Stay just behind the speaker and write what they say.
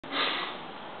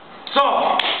So,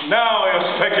 now you're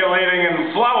speculating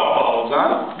in flower bulbs,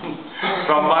 huh?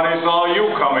 Somebody saw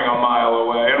you coming a mile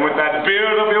away, and with that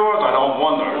beard of yours, I don't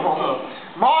wonder.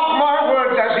 Mark my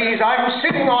words, Azziz, I'm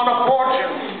sitting on a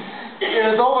fortune.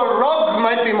 Though a rug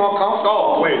might be more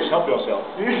comfortable. Oh, please, help yourself.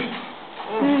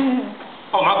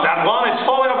 Oh, not that one, it's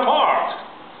falling apart.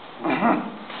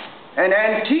 An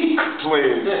antique?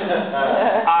 Please.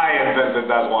 I invented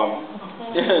that one.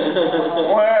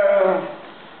 Well,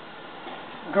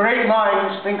 great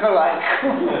minds think alike.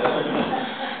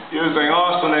 Using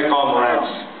arsenic on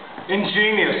rats.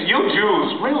 Ingenious. You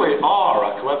Jews really are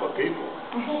a clever people.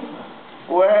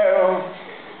 Well,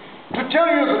 to tell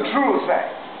you the truth,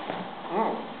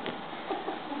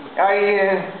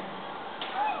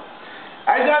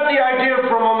 I got the idea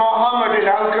from a Mohammedan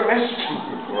alchemist.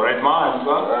 Great minds,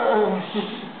 huh?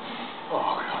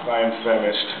 Oh, God, I am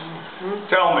famished.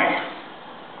 Tell me,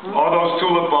 are those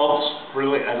tulip bulbs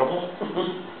really edible?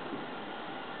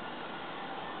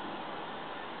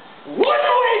 One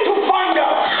way to find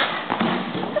out!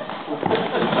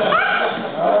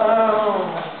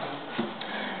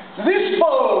 This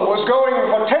bulb was going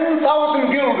for 10,000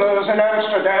 guilders in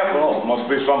Amsterdam. Oh, must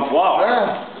be some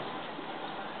flower.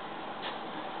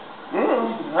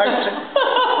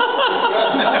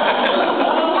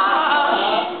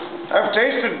 I've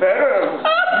tasted better.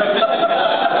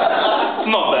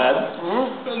 Not bad.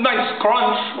 Nice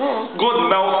crunch. Good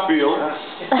mouthfeel.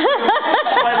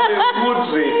 Slightly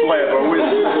woodsy flavor with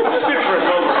citrus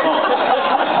overtone.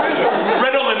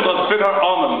 Redolent of bitter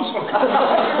almonds.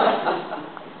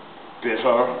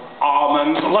 Bitter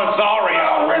almonds.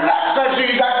 Lazzario. Relax,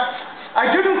 Azziz. I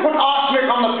didn't put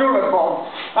arsenic on the tulip bulb.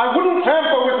 I wouldn't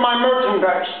tamper with my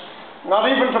merchandise. Not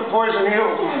even to poison you.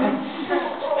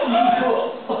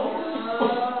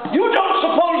 You don't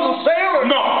suppose the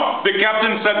sailors... No! The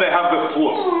captain said they have the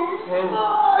flu.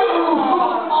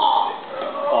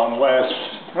 Unless...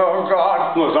 Oh,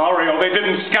 God. Lazzario, they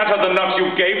didn't scatter the nuts you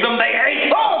gave them, they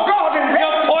ate them!